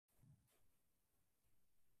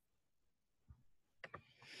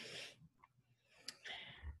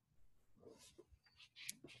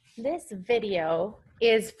This video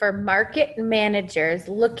is for market managers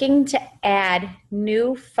looking to add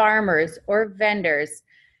new farmers or vendors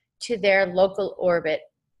to their local Orbit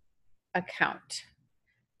account.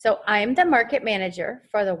 So I'm the market manager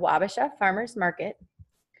for the Wabasha Farmers Market.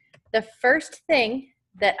 The first thing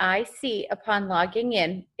that I see upon logging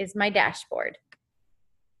in is my dashboard.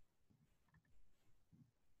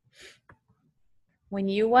 When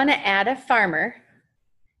you want to add a farmer,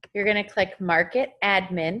 you're going to click Market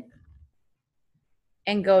Admin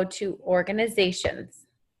and go to Organizations.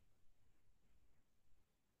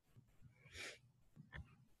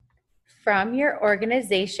 From your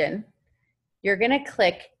organization, you're going to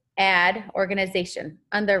click Add Organization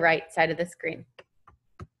on the right side of the screen.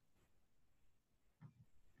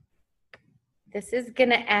 This is going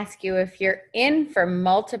to ask you if you're in for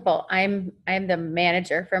multiple. I'm the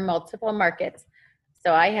manager for multiple markets,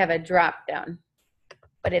 so I have a drop down.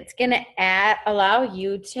 But it's going to allow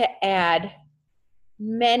you to add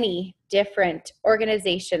many different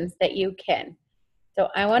organizations that you can. So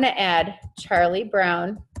I want to add Charlie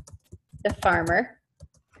Brown, the farmer.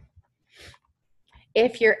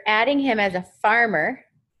 If you're adding him as a farmer,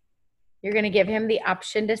 you're going to give him the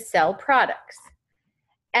option to sell products.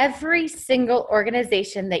 Every single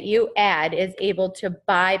organization that you add is able to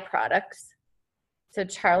buy products. So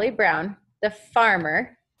Charlie Brown, the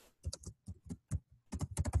farmer,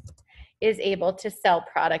 is able to sell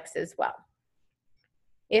products as well.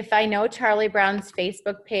 If I know Charlie Brown's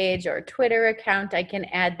Facebook page or Twitter account, I can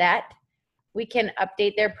add that. We can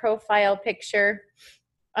update their profile picture.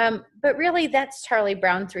 But really, that's Charlie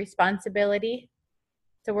Brown's responsibility.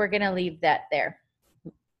 So we're going to leave that there.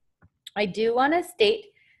 I do want to state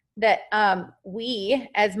that we,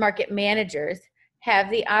 as market managers, have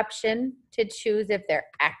the option to choose if they're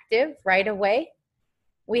active right away.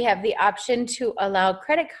 We have the option to allow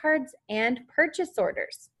credit cards and purchase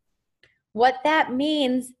orders. What that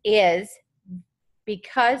means is,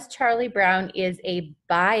 because Charlie Brown is a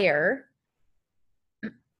buyer,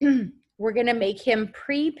 we're going to make him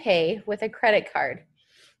prepay with a credit card.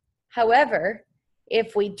 However,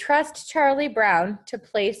 if we trust Charlie Brown to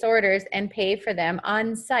place orders and pay for them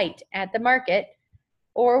on site at the market,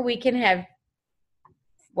 or we can have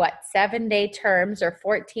 7-day terms or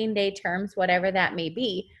 14-day terms, whatever that may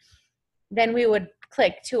be, then we would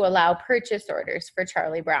click to allow purchase orders for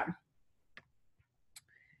Charlie Brown.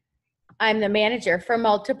 I'm the manager for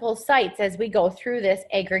multiple sites as we go through this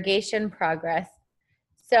aggregation progress.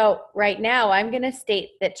 So right now I'm going to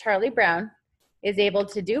state that Charlie Brown is able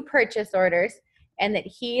to do purchase orders and that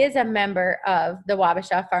he is a member of the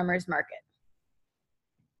Wabasha Farmers Market.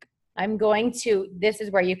 This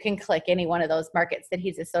is where you can click any one of those markets that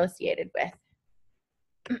he's associated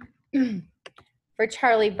with. For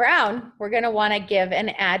Charlie Brown, we're going to want to give an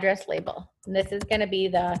address label. And this is going to be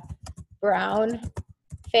the Brown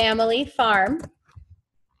Family Farm.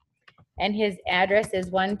 And his address is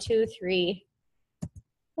 123,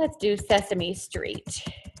 let's do Sesame Street.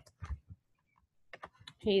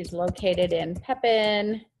 He's located in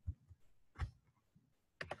Pepin.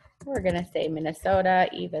 We're going to say Minnesota,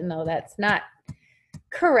 even though that's not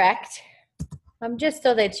correct. Just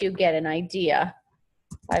so that you get an idea.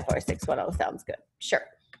 54610 sounds good. Sure.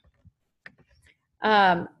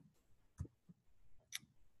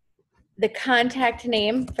 The contact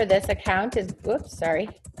name for this account is,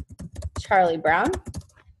 Charlie Brown.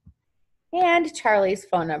 And Charlie's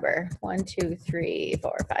phone number, 1, 2, 3,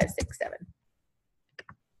 4, 5, 6, 7.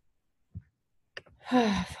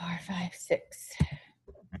 4, 5, 6,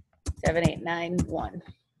 7, 8, 9, 1.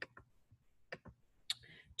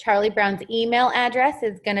 Charlie Brown's email address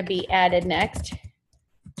is going to be added next.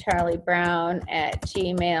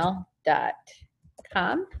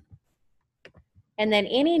 charliebrown@gmail.com. And then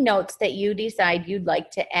any notes that you decide you'd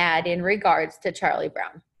like to add in regards to Charlie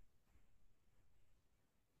Brown.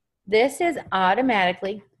 This is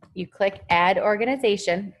automatically, you click Add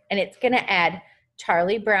Organization, and it's going to add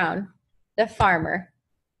Charlie Brown, the farmer,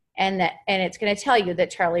 and it's going to tell you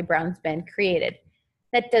that Charlie Brown's been created.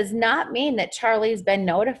 That does not mean that Charlie's been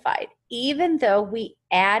notified. Even though we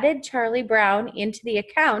added Charlie Brown into the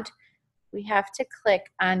account, we have to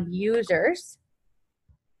click on Users,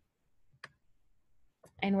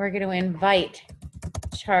 and we're going to invite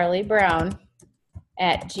Charlie Brown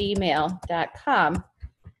at gmail.com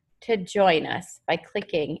to join us by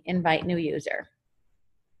clicking Invite New User.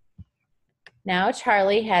 Now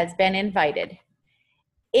Charlie has been invited.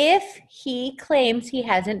 If he claims he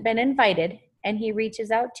hasn't been invited and he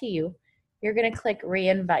reaches out to you, you're going to click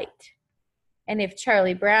Reinvite. And if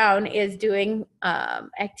Charlie Brown is doing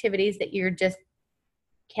activities that you're just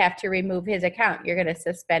have to remove his account, you're going to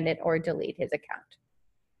suspend it or delete his account.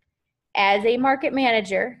 As a market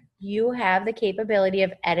manager, you have the capability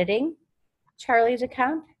of editing Charlie's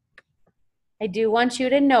account. I do want you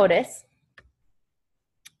to notice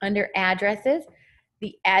under addresses,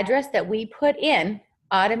 the address that we put in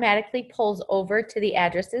automatically pulls over to the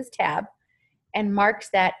addresses tab and marks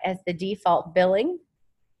that as the default billing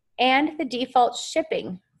and the default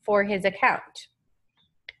shipping for his account.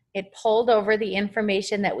 It pulled over the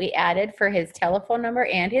information that we added for his telephone number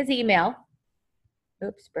and his email.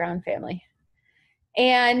 Oops, Brown family.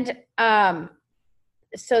 And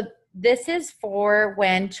so this is for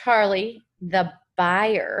when Charlie, the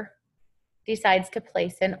buyer, decides to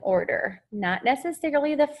place an order, not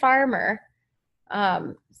necessarily the farmer.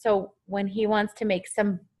 So when he wants to make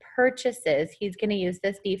some purchases, he's going to use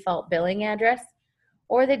this default billing address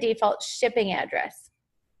or the default shipping address.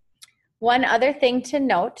 One other thing to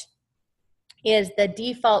note is the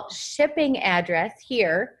default shipping address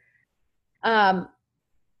here.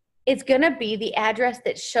 It's going to be the address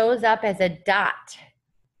that shows up as a dot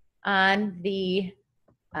on the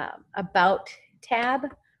About tab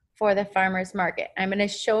for the farmer's market. I'm going to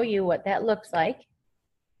show you what that looks like.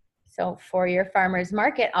 So for your farmer's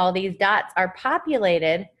market, all these dots are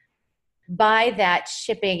populated by that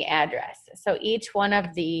shipping address. So each one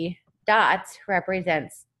of the dots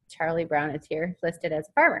represents, Charlie Brown is here listed as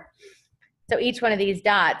a farmer. So each one of these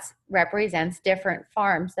dots represents different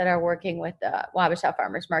farms that are working with the Wabasha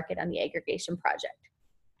Farmers Market on the aggregation project.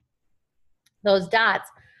 Those dots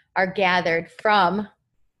are gathered from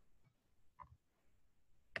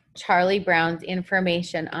Charlie Brown's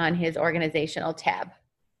information on his organizational tab.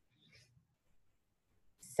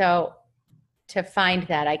 So to find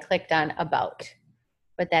that, I clicked on About,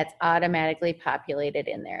 but that's automatically populated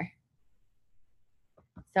in there.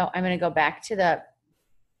 So I'm going to go back to the,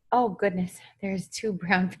 oh goodness, there's 2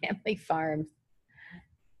 Brown family farms.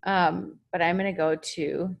 But I'm going to go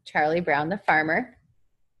to Charlie Brown, the farmer.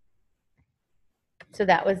 So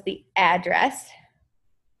that was the address.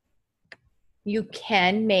 You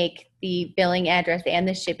can make the billing address and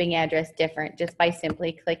the shipping address different just by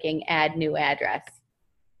simply clicking Add New Address.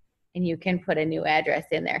 And you can put a new address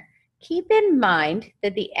in there. Keep in mind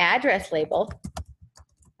that the address label,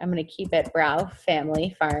 I'm going to keep it Brown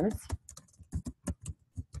Family Farms.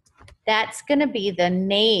 That's going to be the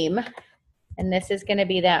name, and this is going to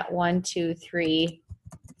be that 123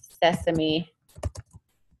 Sesame.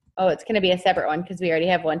 Oh, it's going to be a separate one because we already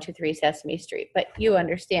have 123 Sesame Street, but you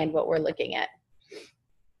understand what we're looking at.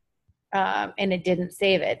 And it didn't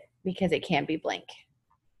save it because it can't be blank,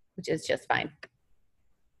 which is just fine.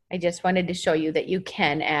 I just wanted to show you that you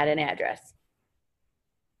can add an address.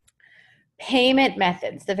 Payment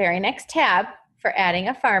methods. The very next tab for adding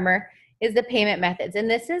a farmer is the payment methods. And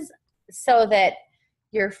this is so that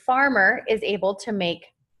your farmer is able to make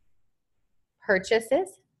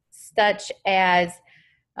purchases such as,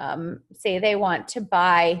 say they want to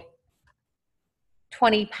buy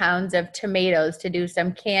 20 pounds of tomatoes to do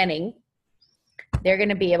some canning. They're going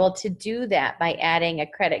to be able to do that by adding a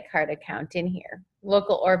credit card account in here.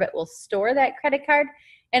 Local Orbit will store that credit card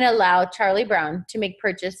and allow Charlie Brown to make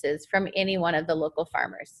purchases from any one of the local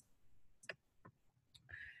farmers.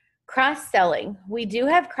 Cross-selling. We do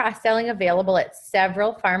have cross-selling available at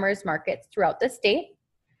several farmers markets throughout the state.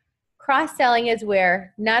 Cross-selling is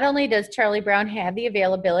where not only does Charlie Brown have the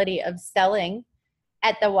availability of selling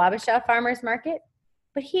at the Wabasha Farmers Market,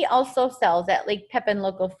 but he also sells at Lake Pepin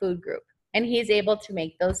Local Food Group. And he's able to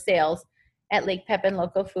make those sales at Lake Pepin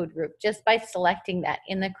Local Food Group just by selecting that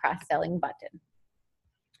in the cross-selling button.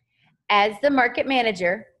 As the market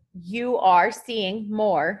manager, you are seeing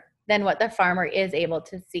more than what the farmer is able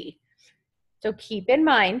to see. So keep in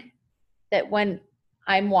mind that when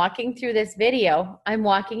I'm walking through this video, I'm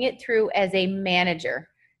walking it through as a manager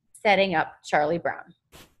setting up Charlie Brown.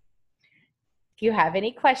 If you have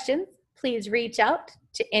any questions, please reach out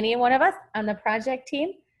to any one of us on the project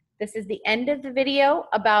team. This is the end of the video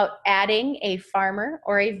about adding a farmer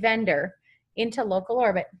or a vendor into Local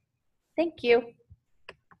Orbit. Thank you.